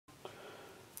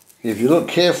If you look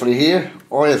carefully here,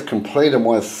 I have completed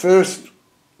my first,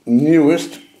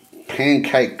 newest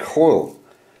pancake coil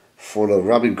for the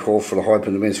rubbing coil for the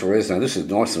hyperdimensional resonator. This is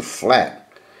nice and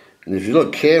flat. And if you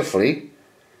look carefully,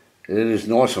 it is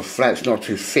nice and flat, it's not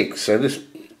too thick. So this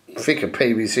thicker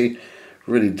PVC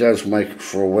really does make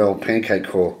for a well pancake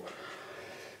coil.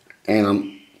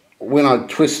 And when I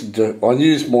twisted, I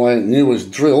used my newest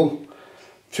drill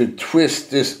to twist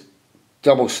this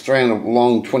double strand of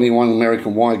long 21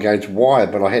 American wire gauge wire,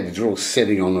 but I had the drill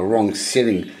setting on the wrong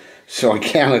setting, so I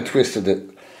counter twisted it.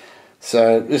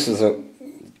 So this is a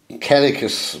catechus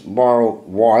spiral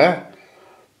wire,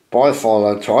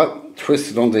 bifolio type,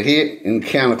 twisted onto here in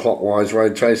counterclockwise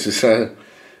rotation, so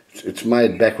it's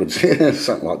made backwards,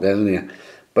 something like that in here.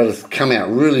 But it's come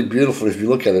out really beautiful if you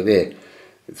look at it there.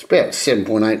 It's about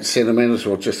 7.8 centimetres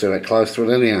or just about close to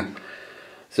it anyhow.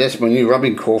 So that's my new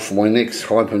rubbing coil for my next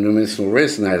hyperdimensional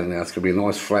resonator now. It's going to be a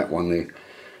nice flat one there.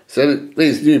 So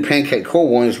these new pancake coil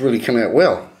wires really come out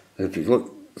well. If you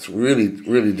look, it's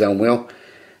really done well.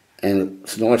 And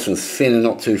it's nice and thin and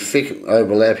not too thick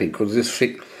overlapping, because this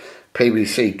thick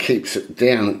PVC keeps it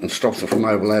down and stops it from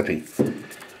overlapping.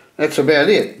 That's about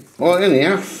it. Well,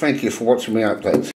 anyhow, thank you for watching my updates.